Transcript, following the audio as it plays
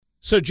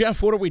So,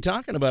 Jeff, what are we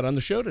talking about on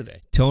the show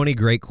today? Tony,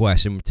 great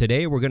question.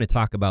 Today we're going to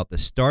talk about the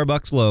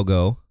Starbucks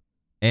logo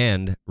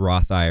and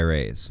Roth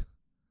IRAs.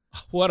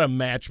 What a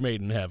match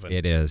made in heaven.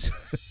 It is.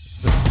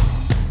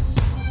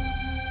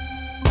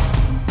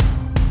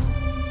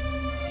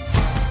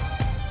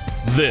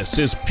 This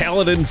is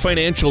Paladin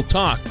Financial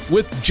Talk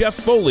with Jeff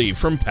Foley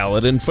from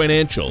Paladin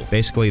Financial.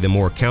 Basically, the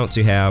more accounts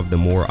you have, the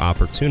more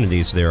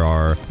opportunities there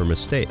are for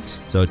mistakes.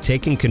 So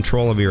taking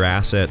control of your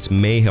assets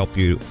may help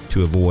you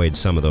to avoid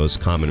some of those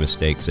common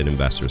mistakes that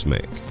investors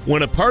make.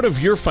 When a part of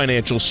your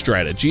financial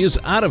strategy is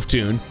out of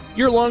tune,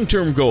 your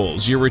long-term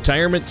goals, your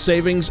retirement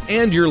savings,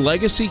 and your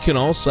legacy can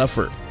all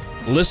suffer.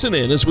 Listen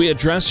in as we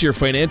address your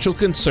financial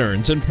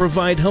concerns and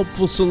provide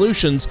helpful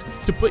solutions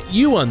to put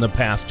you on the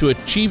path to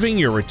achieving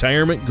your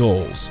retirement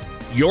goals.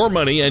 Your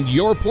money and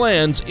your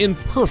plans in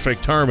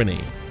perfect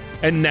harmony.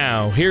 And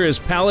now, here is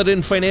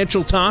Paladin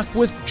Financial Talk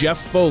with Jeff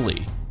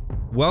Foley.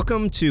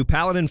 Welcome to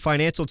Paladin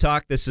Financial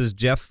Talk. This is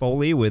Jeff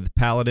Foley with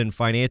Paladin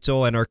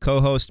Financial and our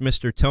co-host,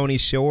 Mr. Tony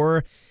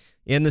Shore,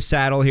 in the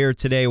saddle here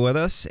today with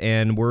us.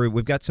 And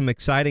we've got some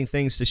exciting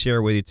things to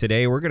share with you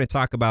today. We're going to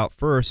talk about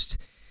first,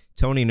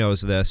 Tony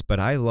knows this,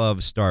 but I love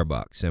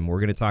Starbucks, and we're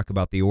going to talk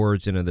about the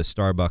origin of the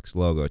Starbucks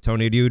logo.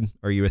 Tony, dude,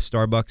 are you a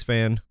Starbucks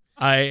fan?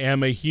 I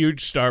am a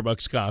huge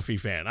Starbucks coffee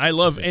fan. I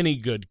love any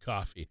good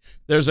coffee.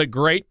 There's a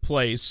great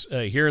place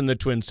here in the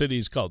Twin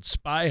Cities called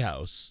Spy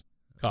House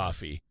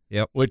Coffee,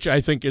 which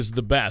I think is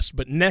the best.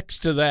 But next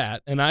to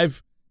that, and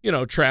I've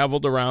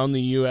traveled around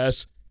the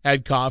U.S.,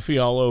 had coffee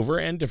all over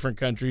and different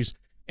countries,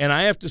 and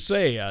I have to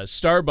say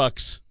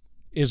Starbucks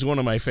is one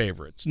of my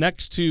favorites.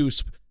 Next to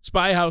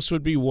Spy House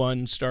would be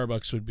 1,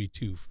 Starbucks would be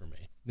 2 for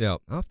me. Yeah,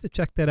 I'll have to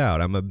check that out.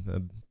 I'm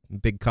a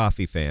big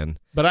coffee fan.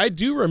 But I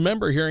do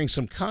remember hearing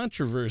some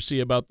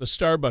controversy about the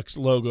Starbucks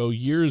logo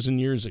years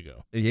and years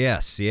ago.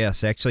 Yes.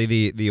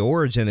 Actually, the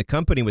origin, the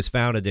company was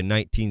founded in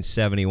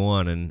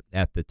 1971, and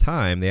at the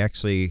time, they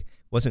actually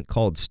wasn't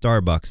called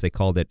Starbucks. They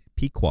called it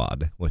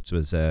Pequod, which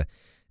was a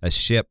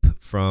ship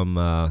from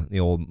the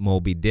old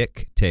Moby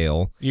Dick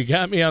tale. You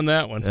got me on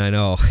that one. I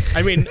know.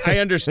 I mean, I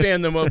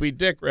understand the Moby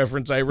Dick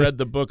reference. I read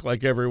the book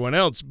like everyone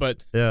else,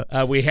 but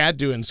we had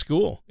to in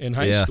school. In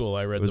high school,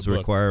 I read the book. It was a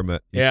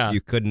requirement.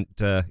 You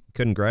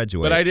couldn't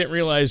graduate. But I didn't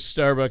realize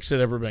Starbucks had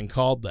ever been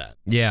called that.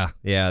 Yeah.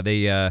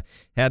 They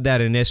had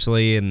that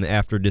initially, and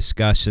after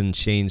discussion,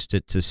 changed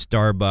it to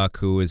Starbuck,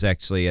 who was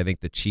actually, I think,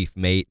 the chief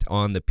mate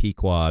on the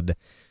Pequod.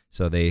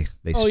 So they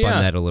spun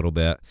that a little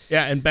bit.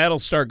 Yeah, and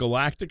Battlestar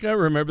Galactica,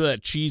 remember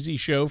that cheesy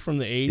show from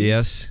the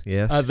 80s?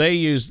 Yes. They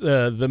used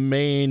the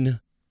main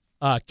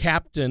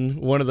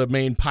captain, one of the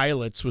main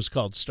pilots was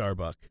called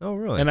Starbuck. Oh,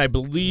 really? And I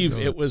believe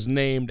it was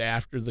named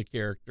after the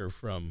character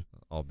from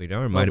I'll be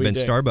darned. Might have been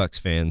Starbucks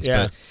fans.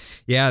 Yeah. But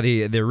yeah,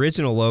 the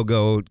original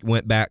logo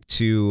went back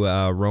to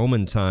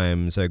Roman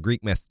times,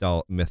 Greek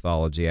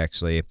mythology,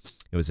 actually.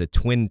 It was a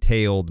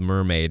twin-tailed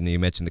mermaid, and you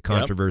mentioned the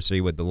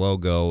controversy with the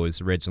logo. It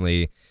was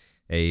originally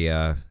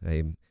a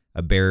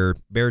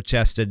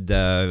bare-chested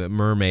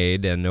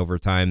mermaid, and over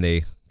time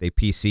they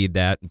PC'd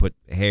that and put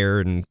hair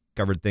and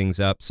covered things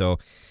up. So,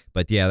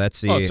 but yeah,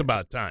 that's the it's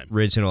about time.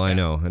 Original. Yeah.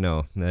 I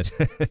know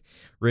that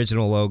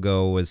original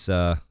logo was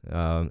of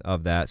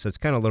that. So it's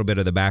kind of a little bit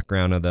of the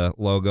background of the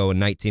logo. In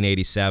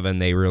 1987,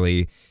 they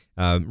really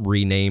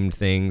renamed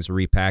things,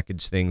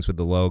 repackaged things with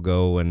the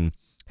logo, and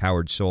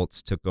Howard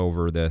Schultz took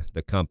over the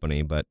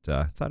company, but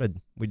thought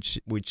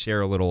we'd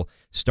share a little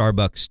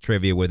Starbucks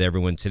trivia with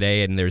everyone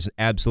today, and there's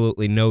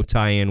absolutely no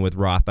tie-in with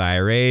Roth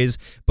IRAs,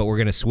 but we're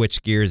going to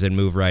switch gears and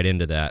move right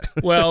into that.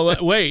 Well,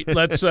 wait,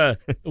 let's.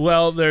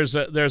 There's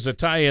a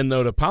tie-in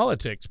though to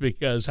politics,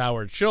 because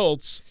Howard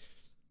Schultz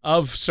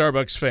of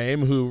Starbucks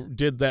fame, who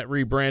did that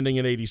rebranding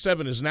in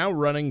 '87, is now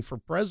running for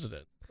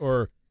president,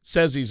 or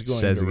says he's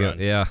going to run.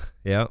 Yeah,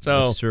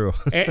 so, that's true.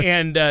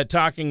 and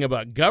talking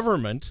about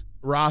government,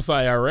 Roth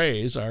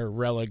IRAs are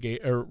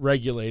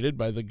regulated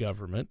by the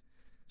government.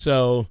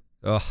 So,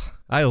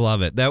 I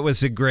love it. That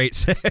was a great.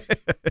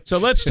 So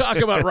let's talk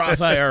about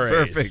Roth IRAs.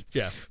 Perfect.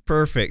 Yeah.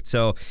 Perfect.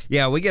 So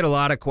yeah, we get a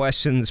lot of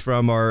questions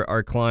from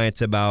our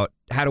clients about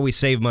how do we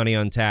save money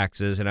on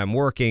taxes, and I'm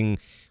working.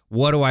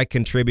 What do I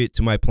contribute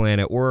to my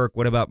plan at work?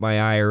 What about my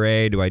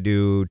IRA? Do I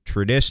do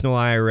traditional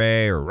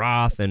IRA or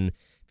Roth? And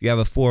if you have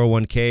a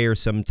 401k or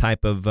some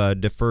type of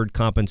deferred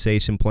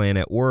compensation plan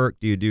at work,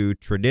 do you do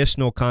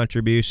traditional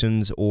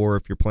contributions, or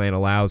if your plan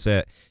allows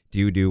it, do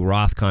you do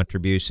Roth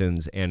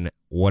contributions, and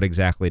what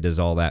exactly does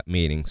all that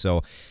mean?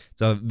 So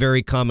it's a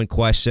very common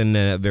question,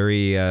 and a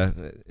very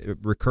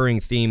recurring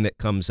theme that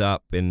comes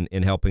up in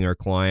helping our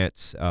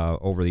clients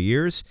over the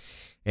years.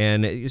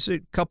 And it's a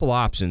couple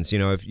options.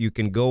 If you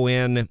can go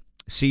in,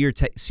 see your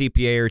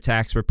CPA or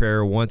tax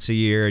preparer once a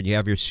year, and you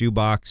have your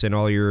shoebox and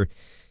all your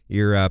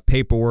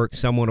paperwork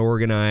somewhat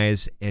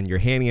organized, and you're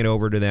handing it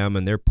over to them,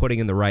 and they're putting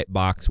in the right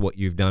box what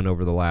you've done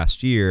over the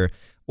last year.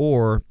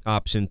 Or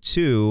option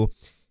 2,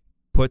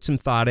 put some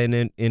thought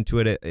into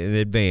it in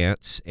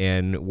advance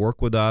and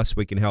work with us.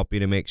 We can help you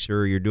to make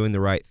sure you're doing the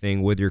right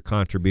thing with your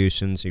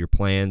contributions, your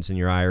plans, and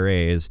your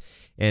IRAs,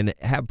 and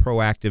have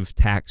proactive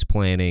tax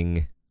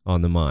planning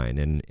on the mind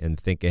and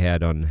think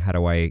ahead on how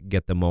do I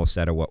get the most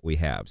out of what we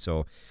have.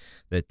 So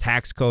the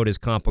tax code is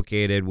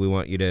complicated. We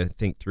want you to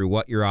think through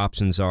what your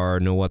options are,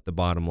 know what the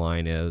bottom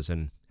line is,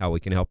 and how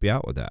we can help you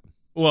out with that.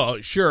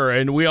 Well, sure,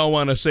 and we all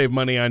want to save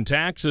money on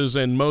taxes,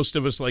 and most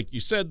of us, like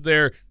you said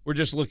there, we're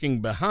just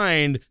looking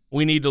behind.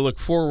 We need to look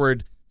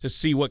forward to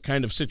see what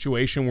kind of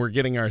situation we're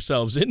getting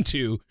ourselves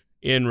into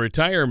in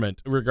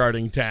retirement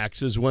regarding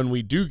taxes when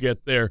we do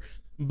get there.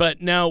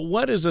 But now,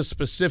 what is a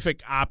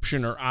specific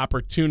option or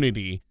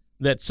opportunity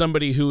that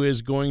somebody who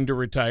is going to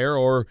retire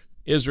or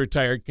is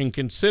retired can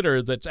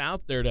consider that's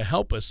out there to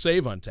help us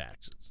save on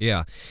taxes?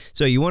 Yeah.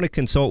 So you want to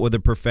consult with a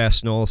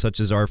professional such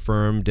as our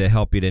firm to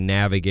help you to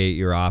navigate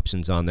your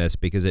options on this,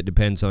 because it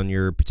depends on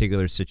your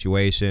particular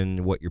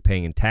situation, what you're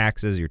paying in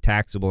taxes, your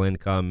taxable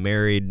income,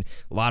 married,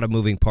 a lot of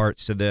moving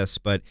parts to this.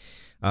 But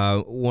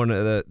one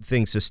of the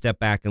things to step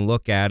back and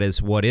look at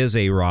is what is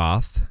a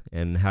Roth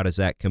and how does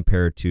that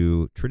compare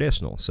to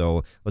traditional.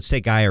 So let's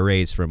take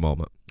IRAs for a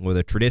moment. With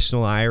a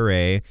traditional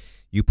IRA,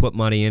 you put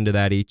money into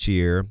that each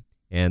year,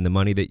 and the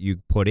money that you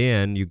put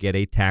in, you get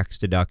a tax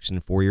deduction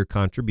for your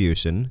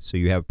contribution. So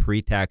you have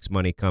pre-tax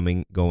money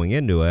going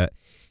into it.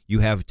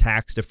 You have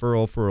tax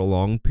deferral for a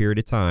long period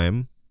of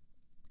time,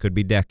 could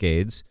be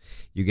decades.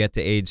 You get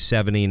to age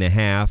 70 and a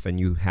half,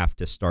 and you have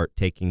to start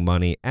taking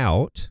money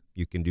out.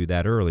 You can do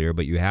that earlier,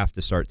 but you have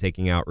to start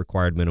taking out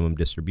required minimum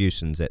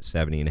distributions at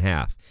 70 and a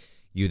half.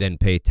 You then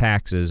pay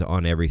taxes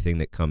on everything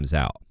that comes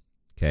out.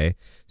 Okay,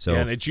 so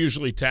and it's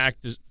usually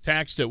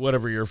taxed at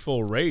whatever your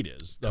full rate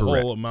is. The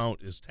correct. Whole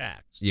amount is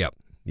taxed. Yep.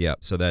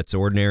 So that's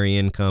ordinary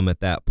income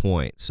at that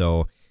point.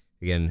 So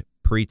again,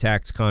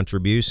 pre-tax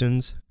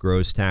contributions,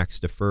 gross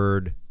tax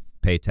deferred,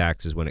 pay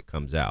taxes when it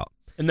comes out.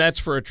 And that's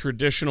for a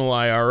traditional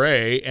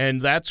IRA, and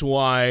that's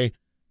why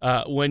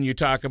when you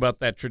talk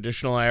about that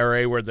traditional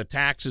IRA where the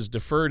tax is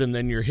deferred and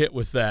then you're hit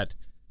with that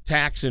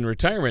tax in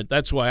retirement,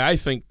 that's why I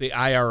think the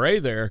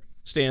IRA there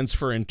stands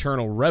for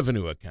Internal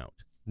Revenue Account.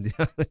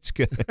 Yeah, that's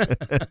good.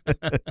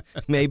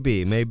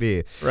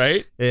 Maybe.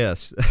 Right?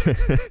 Yes.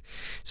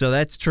 So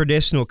that's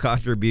traditional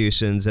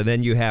contributions, and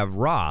then you have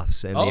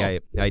Roths, and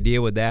the idea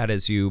with that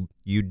is you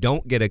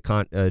don't get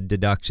a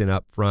deduction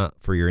up front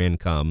for your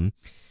income.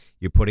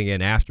 You're putting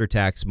in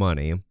after-tax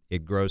money.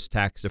 It grows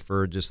tax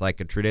deferred just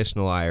like a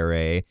traditional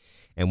IRA,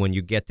 and when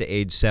you get to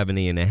age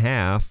 70 and a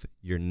half,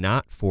 you're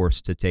not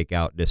forced to take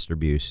out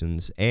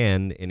distributions,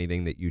 and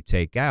anything that you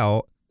take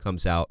out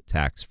comes out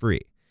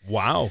tax-free.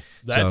 Wow.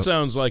 That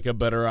sounds like a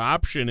better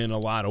option in a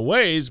lot of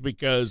ways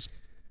because,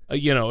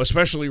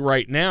 especially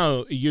right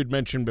now, you'd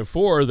mentioned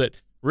before that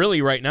really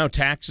right now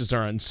taxes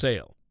are on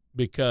sale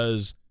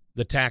because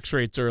the tax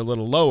rates are a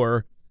little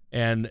lower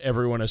and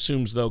everyone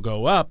assumes they'll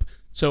go up.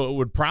 So it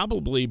would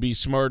probably be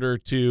smarter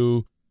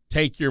to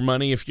take your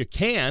money if you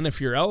can, if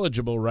you're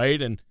eligible,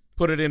 right, and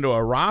put it into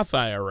a Roth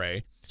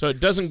IRA. So it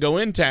doesn't go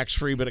in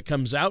tax-free, but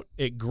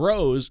it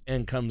grows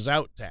and comes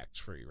out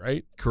tax-free,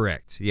 right?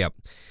 Correct. Yep.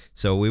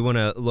 So we want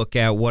to look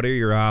at what are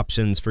your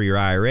options for your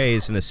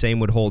IRAs, and the same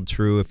would hold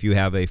true if you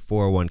have a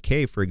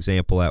 401k, for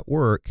example, at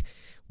work,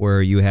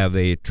 where you have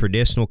a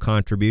traditional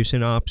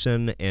contribution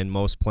option, and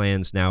most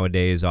plans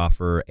nowadays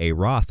offer a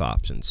Roth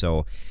option.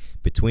 So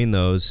between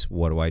those,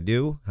 what do I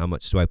do? How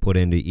much do I put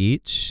into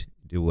each?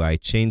 Do I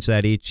change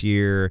that each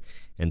year?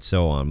 And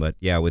so on. But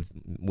yeah, with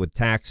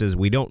taxes,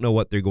 we don't know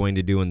what they're going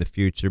to do in the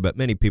future, but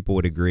many people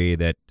would agree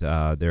that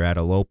they're at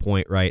a low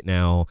point right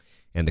now,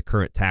 and the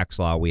current tax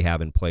law we have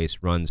in place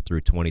runs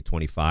through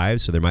 2025.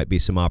 So there might be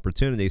some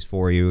opportunities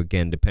for you,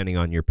 again, depending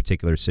on your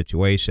particular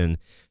situation,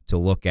 to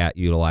look at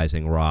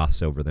utilizing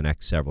Roths over the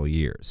next several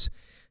years.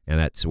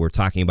 And we're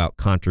talking about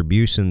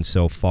contributions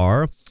so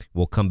far.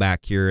 We'll come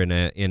back here in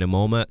a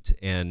moment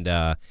and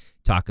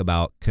talk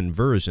about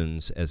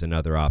conversions as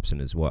another option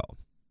as well.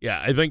 Yeah,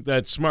 I think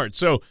that's smart.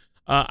 So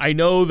I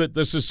know that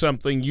this is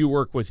something you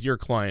work with your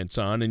clients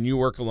on, and you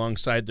work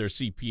alongside their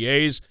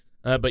CPAs,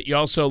 but you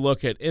also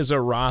look at, is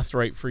a Roth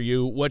right for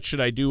you? What should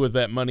I do with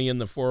that money in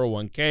the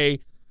 401k?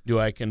 Do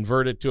I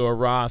convert it to a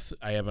Roth?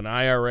 I have an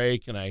IRA.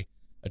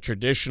 A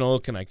traditional,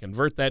 can I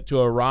convert that to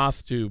a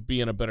Roth to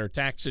be in a better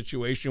tax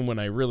situation when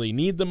I really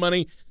need the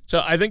money?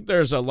 So I think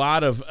there's a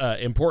lot of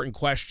important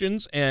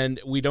questions,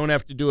 and we don't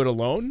have to do it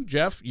alone.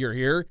 Jeff, you're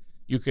here.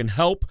 You can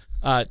help.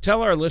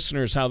 Tell our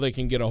listeners how they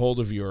can get a hold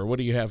of you, or what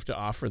do you have to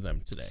offer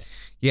them today?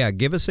 Yeah,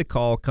 give us a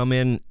call. Come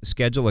in,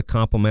 schedule a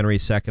complimentary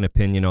second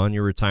opinion on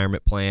your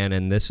retirement plan,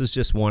 and this is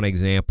just one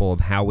example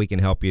of how we can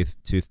help you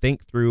to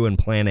think through and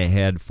plan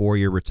ahead for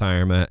your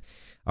retirement.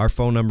 Our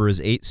phone number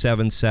is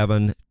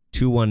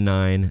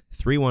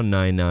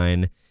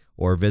 877-219-3199,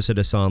 or visit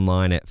us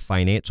online at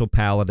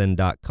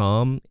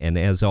financialpaladin.com. And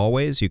as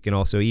always, you can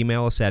also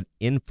email us at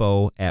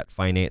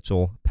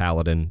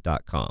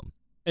info@financialpaladin.com.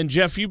 And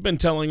Jeff, you've been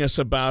telling us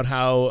about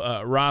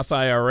how Roth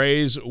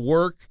IRAs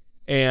work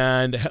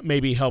and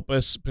maybe help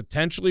us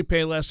potentially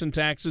pay less in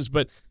taxes,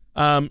 but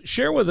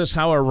share with us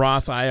how a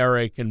Roth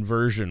IRA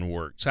conversion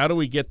works. How do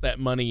we get that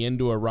money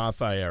into a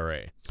Roth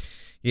IRA?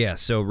 Yeah,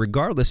 so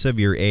regardless of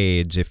your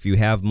age, if you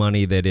have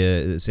money that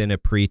is in a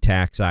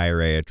pre-tax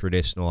IRA, a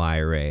traditional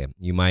IRA,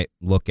 you might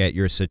look at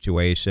your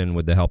situation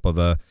with the help of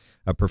a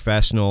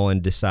professional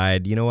and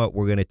decide, you know what,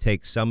 we're going to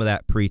take some of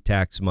that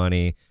pre-tax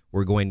money,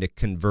 we're going to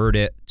convert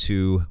it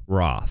to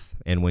Roth.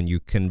 And when you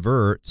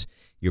convert,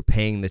 you're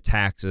paying the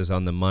taxes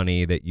on the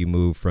money that you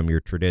move from your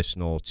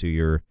traditional to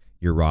your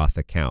Roth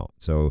account.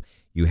 So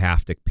you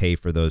have to pay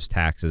for those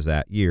taxes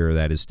that year.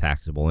 That is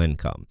taxable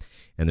income.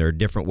 And there are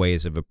different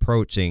ways of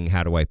approaching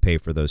how do I pay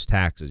for those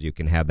taxes. You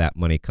can have that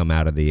money come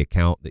out of the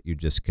account that you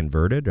just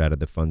converted, out of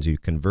the funds you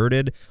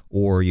converted,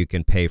 or you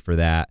can pay for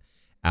that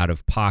out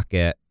of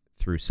pocket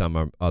through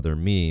some other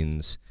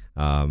means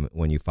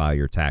when you file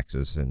your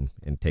taxes and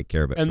take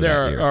care of it. And for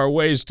there that year. are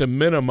ways to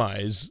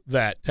minimize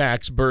that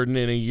tax burden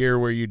in a year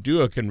where you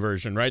do a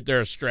conversion, right? There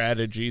are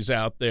strategies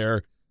out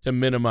there to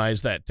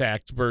minimize that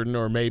tax burden,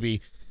 or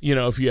maybe,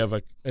 if you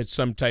have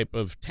some type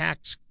of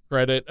tax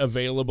credit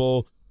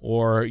available,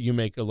 or you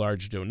make a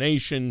large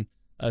donation,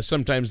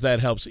 sometimes that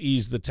helps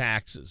ease the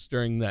taxes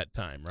during that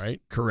time,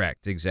 right?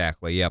 Correct,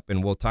 exactly. Yep,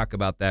 and we'll talk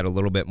about that a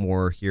little bit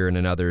more here in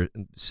another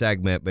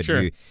segment, but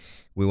sure.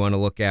 We want to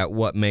look at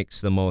what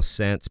makes the most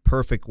sense.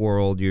 Perfect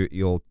world,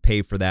 you'll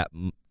pay for that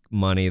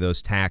money,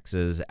 those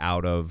taxes,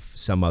 out of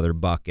some other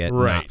bucket,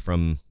 right, not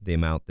from the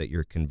amount that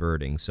you're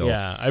converting. So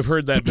yeah, I've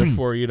heard that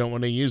before. You don't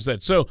want to use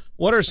that. So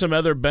what are some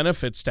other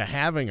benefits to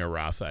having a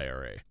Roth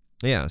IRA?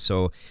 Yeah,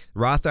 so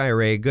Roth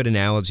IRA, a good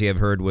analogy I've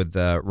heard with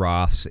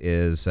Roths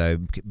is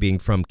being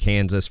from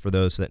Kansas, for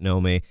those that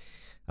know me,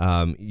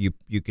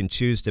 you can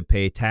choose to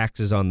pay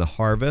taxes on the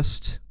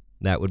harvest.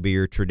 That would be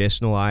your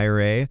traditional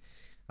IRA.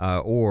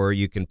 Or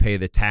you can pay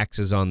the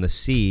taxes on the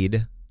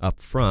seed up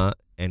front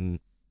and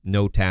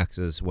no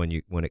taxes when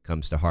it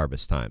comes to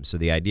harvest time. So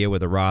the idea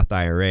with a Roth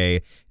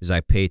IRA is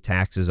I pay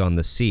taxes on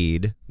the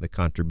seed, the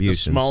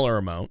contributions. A smaller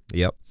amount.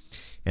 Yep.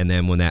 And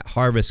then when that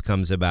harvest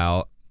comes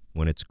about,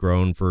 when it's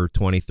grown for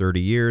 20,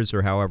 30 years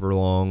or however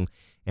long,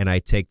 and I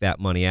take that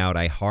money out,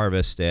 I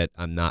harvest it,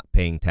 I'm not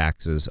paying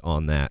taxes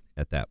on that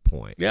at that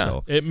point. Yeah,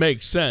 so it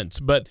makes sense.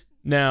 But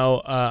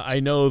now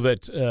I know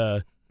that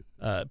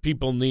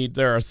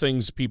there are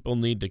things people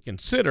need to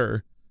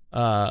consider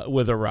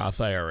with a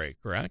Roth IRA,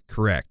 correct?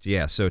 Correct,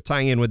 yeah. So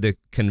tying in with the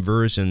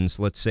conversions,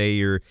 let's say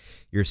you're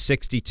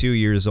 62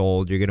 years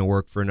old, you're going to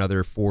work for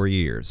another 4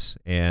 years,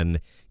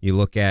 and you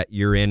look at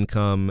your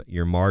income,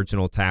 your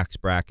marginal tax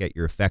bracket,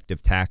 your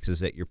effective taxes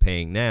that you're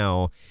paying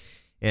now,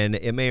 and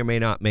it may or may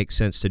not make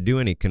sense to do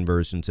any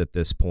conversions at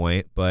this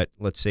point, but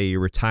let's say you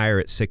retire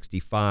at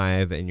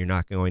 65 and you're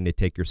not going to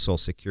take your Social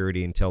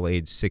Security until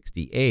age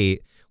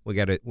 68. We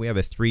have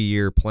a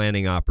 3-year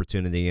planning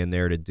opportunity in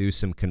there to do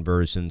some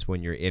conversions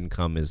when your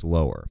income is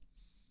lower.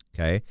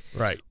 Okay.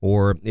 Right.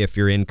 Or if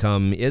your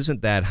income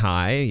isn't that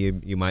high,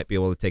 you might be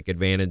able to take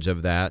advantage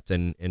of that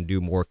and do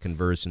more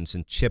conversions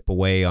and chip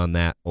away on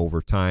that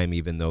over time,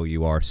 even though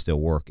you are still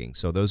working.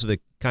 So those are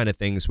the kind of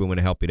things we want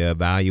to help you to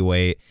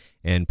evaluate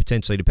and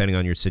potentially, depending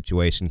on your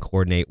situation,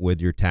 coordinate with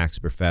your tax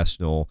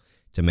professional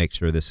to make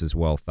sure this is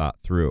well thought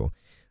through.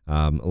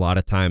 A lot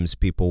of times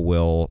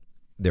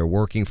they're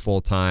working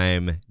full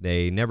time.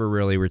 They never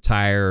really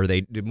retire.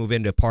 They move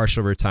into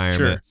partial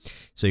retirement. Sure.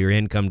 So your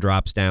income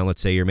drops down.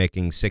 Let's say you're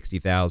making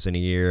 $60,000 a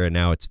year, and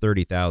now it's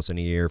 $30,000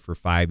 a year for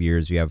 5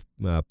 years. You have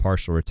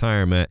partial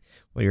retirement.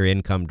 Well, your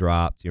income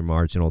dropped. Your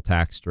marginal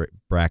tax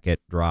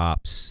bracket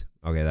drops.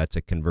 Okay, that's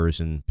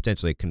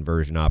potentially a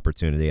conversion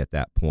opportunity at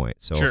that point.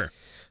 So, sure.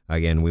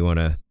 Again, we want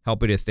to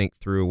help you to think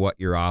through what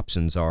your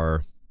options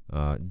are.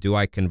 Do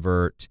I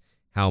convert?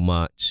 How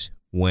much?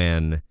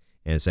 When?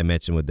 And as I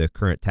mentioned, with the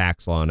current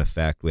tax law in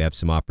effect, we have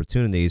some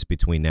opportunities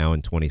between now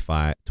and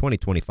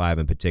 2025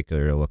 in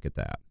particular to look at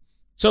that.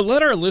 So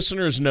let our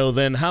listeners know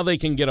then how they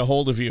can get a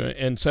hold of you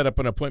and set up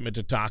an appointment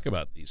to talk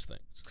about these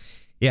things.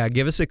 Yeah,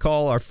 give us a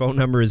call. Our phone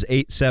number is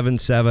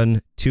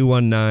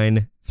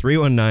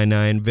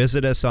 877-219-3199.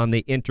 Visit us on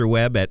the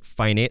interweb at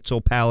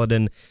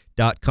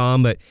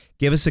financialpaladin.com. But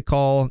give us a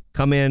call.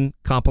 Come in,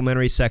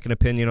 complimentary second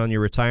opinion on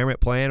your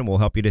retirement plan, and we'll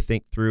help you to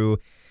think through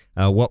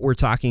what we're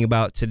talking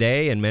about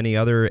today and many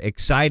other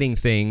exciting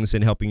things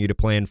in helping you to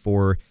plan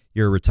for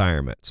your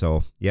retirement.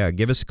 So, yeah,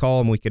 give us a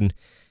call and we can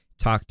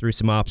talk through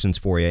some options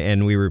for you.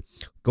 And we were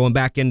going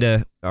back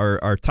into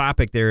our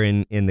topic there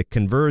in the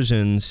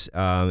conversions,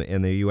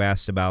 and you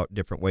asked about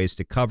different ways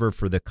to cover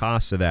for the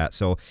cost of that.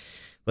 So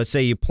let's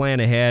say you plan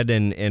ahead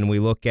and we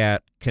look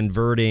at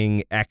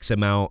converting X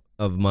amount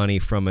of money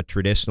from a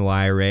traditional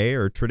IRA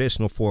or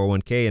traditional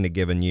 401k in a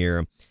given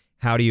year.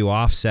 How do you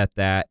offset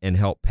that and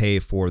help pay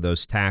for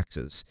those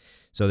taxes?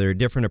 So there are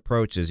different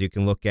approaches. You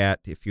can look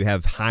at if you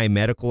have high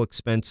medical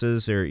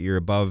expenses or you're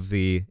above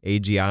the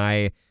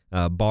AGI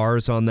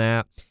bars on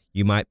that,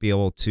 you might be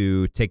able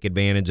to take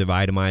advantage of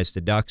itemized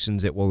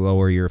deductions. It will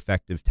lower your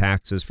effective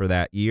taxes for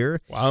that year.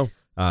 Wow.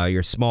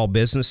 Your small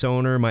business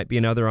owner might be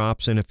another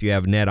option if you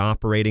have net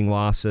operating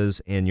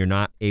losses and you're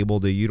not able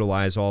to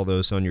utilize all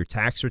those on your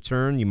tax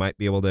return. You might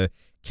be able to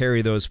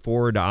carry those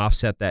forward to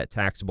offset that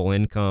taxable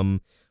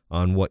income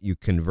on what you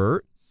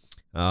convert.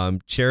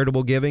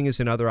 Charitable giving is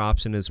another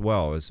option as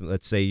well.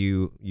 Let's say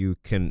you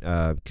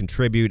can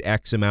contribute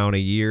X amount a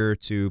year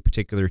to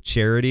particular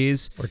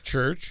charities. Or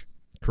church.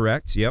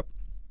 Correct, yep.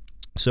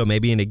 So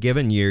maybe in a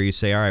given year you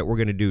say, all right, we're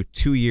going to do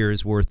 2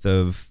 years worth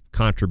of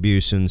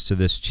contributions to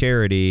this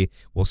charity.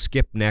 We'll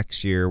skip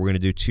next year. We're going to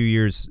do 2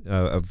 years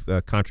of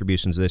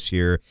contributions this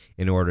year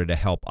in order to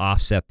help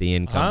offset the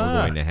income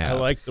we're going to have. I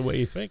like the way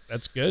you think.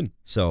 That's good.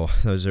 So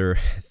those are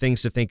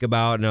things to think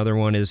about. Another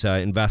one is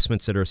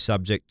investments that are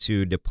subject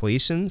to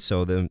depletion.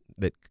 So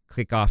that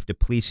kick off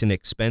depletion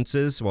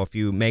expenses. Well, if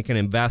you make an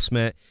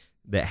investment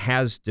that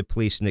has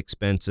depletion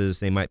expenses,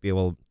 they might be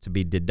able to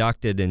be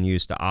deducted and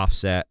used to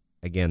offset,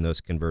 again, those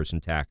conversion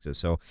taxes.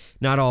 So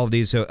not all of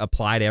these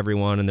apply to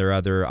everyone, and there are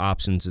other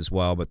options as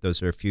well, but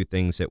those are a few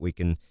things that we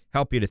can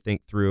help you to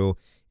think through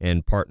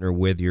and partner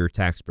with your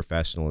tax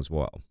professional as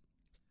well.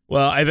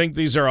 Well, I think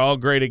these are all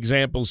great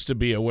examples to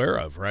be aware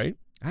of, right?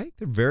 I think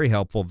they're very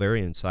helpful,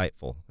 very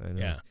insightful.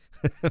 Yeah.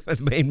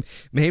 The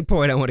main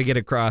point I want to get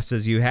across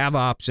is you have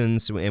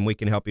options, and we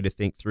can help you to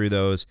think through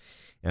those.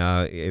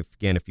 If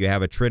you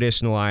have a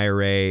traditional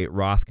IRA,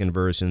 Roth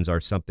conversions are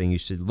something you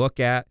should look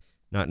at.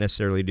 Not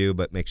necessarily do,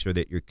 but make sure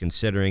that you're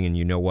considering and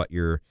you know what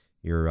your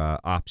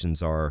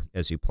options are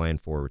as you plan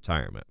for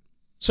retirement.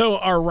 So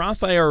are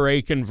Roth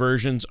IRA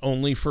conversions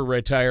only for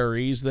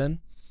retirees then?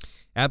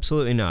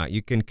 Absolutely not.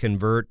 You can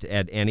convert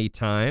at any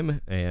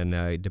time, and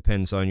it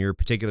depends on your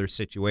particular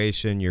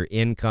situation, your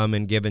income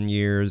in given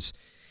years,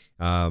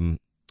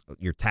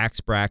 your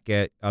tax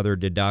bracket, other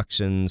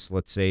deductions.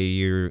 Let's say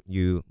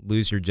you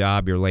lose your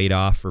job, you're laid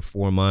off for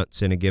 4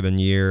 months in a given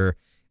year,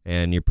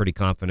 and you're pretty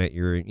confident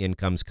your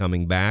income's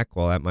coming back.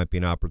 Well, that might be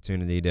an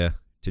opportunity to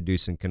do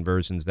some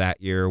conversions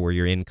that year where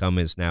your income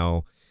is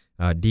now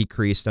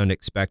decreased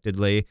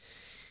unexpectedly.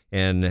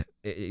 And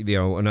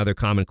another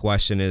common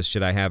question is,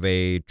 should I have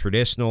a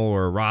traditional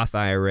or a Roth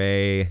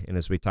IRA? And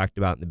as we talked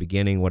about in the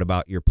beginning, what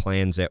about your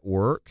plans at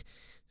work?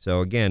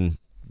 So again,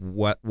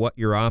 what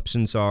your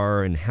options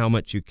are and how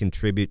much you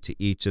contribute to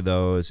each of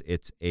those.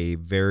 It's a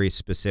very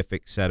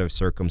specific set of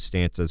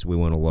circumstances we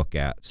want to look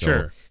at. So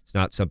sure. It's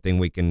not something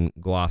we can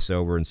gloss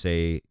over and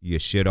say you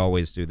should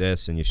always do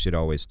this and you should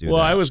always do that.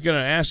 Well, I was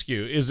going to ask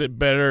you, is it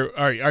better?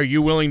 Are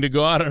you willing to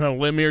go out on a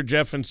limb here,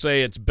 Jeff, and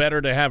say it's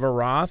better to have a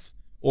Roth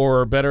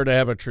or better to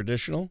have a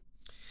traditional?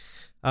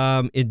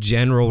 In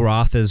general,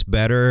 Roth is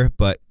better,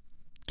 but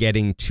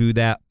getting to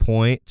that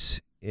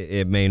point,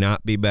 it may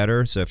not be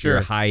better. So if sure.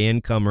 you're a high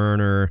income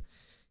earner,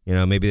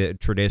 maybe the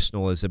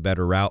traditional is a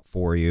better route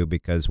for you,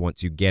 because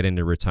once you get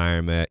into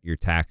retirement, your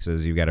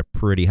taxes, you've got a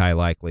pretty high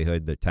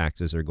likelihood that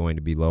taxes are going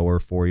to be lower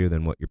for you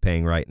than what you're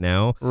paying right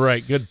now.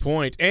 Right. Good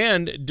point.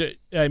 And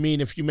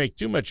if you make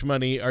too much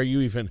money, are you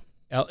even,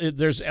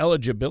 there's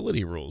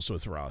eligibility rules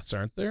with Roths,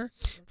 aren't there?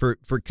 For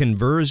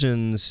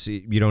conversions,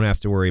 you don't have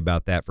to worry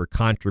about that. For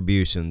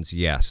contributions,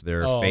 yes,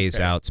 there are phase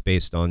outs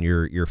based on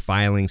your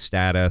filing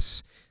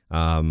status,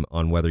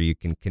 on whether you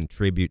can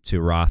contribute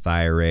to Roth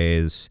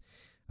IRAs.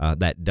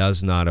 That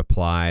does not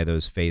apply.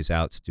 Those phase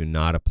outs do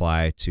not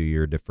apply to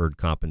your deferred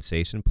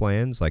compensation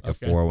plans, like a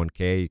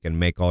 401k. You can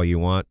make all you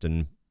want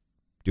and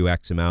do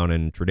X amount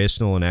in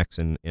traditional and X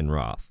in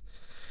Roth.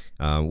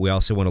 We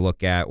also want to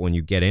look at, when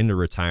you get into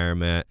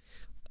retirement,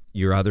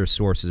 your other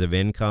sources of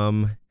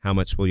income. How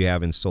much will you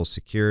have in Social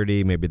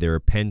Security? Maybe there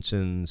are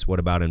pensions. What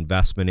about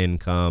investment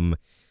income?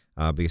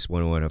 Because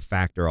we want to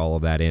factor all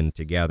of that in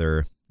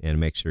together and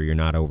make sure you're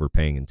not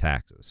overpaying in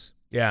taxes.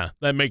 Yeah,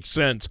 that makes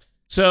sense.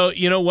 So,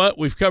 you know what?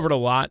 We've covered a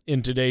lot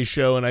in today's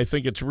show, and I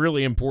think it's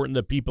really important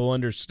that people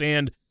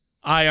understand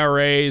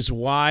IRAs,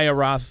 why a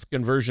Roth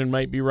conversion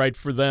might be right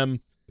for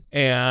them,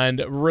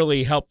 and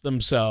really help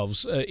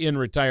themselves in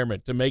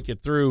retirement to make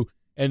it through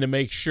and to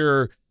make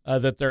sure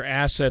that their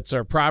assets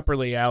are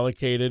properly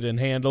allocated and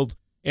handled.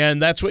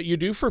 And that's what you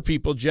do for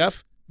people,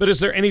 Jeff. But is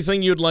there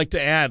anything you'd like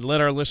to add? Let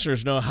our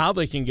listeners know how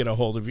they can get a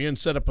hold of you and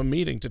set up a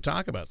meeting to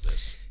talk about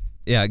this.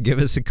 Yeah, give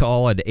us a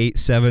call at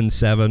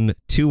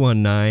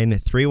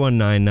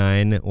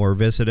 877-219-3199 or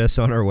visit us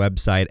on our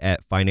website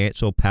at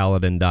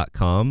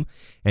financialpaladin.com.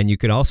 And you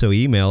can also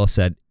email us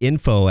at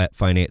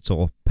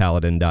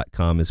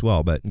info@financialpaladin.com as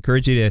well. But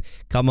encourage you to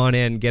come on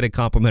in, get a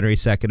complimentary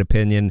second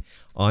opinion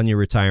on your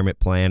retirement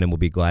plan, and we'll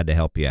be glad to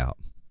help you out.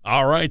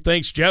 All right,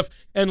 thanks, Jeff.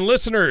 And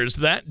listeners,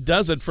 that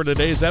does it for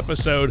today's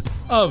episode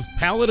of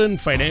Paladin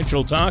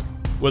Financial Talk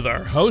with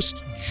our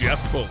host,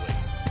 Jeff Foley.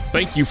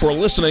 Thank you for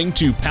listening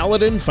to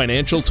Paladin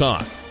Financial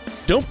Talk.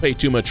 Don't pay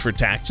too much for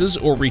taxes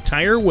or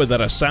retire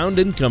without a sound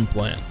income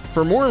plan.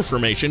 For more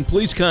information,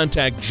 please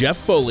contact Jeff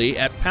Foley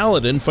at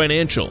Paladin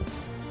Financial.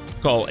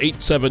 Call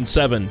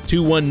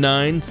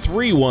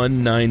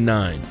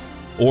 877-219-3199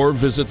 or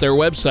visit their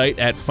website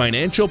at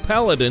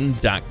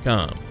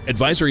financialpaladin.com.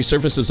 Advisory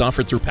services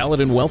offered through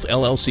Paladin Wealth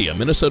LLC, a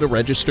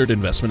Minnesota-registered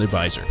investment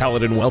advisor.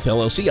 Paladin Wealth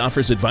LLC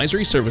offers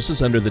advisory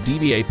services under the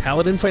DBA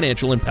Paladin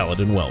Financial and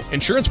Paladin Wealth.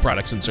 Insurance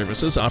products and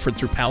services offered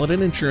through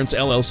Paladin Insurance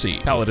LLC.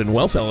 Paladin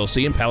Wealth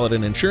LLC and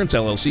Paladin Insurance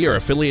LLC are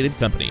affiliated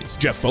companies.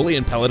 Jeff Foley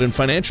and Paladin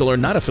Financial are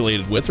not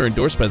affiliated with or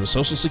endorsed by the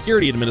Social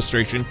Security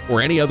Administration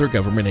or any other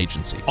government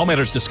agency. All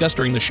matters discussed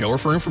during the show are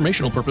for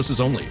informational purposes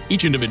only.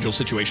 Each individual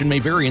situation may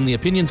vary, and the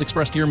opinions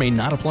expressed here may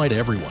not apply to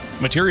everyone.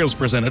 Materials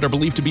presented are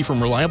believed to be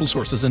from reliable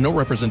sources, and no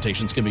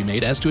representations can be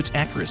made as to its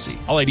accuracy.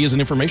 All ideas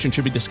and information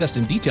should be discussed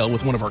in detail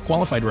with one of our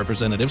qualified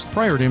representatives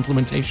prior to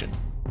implementation.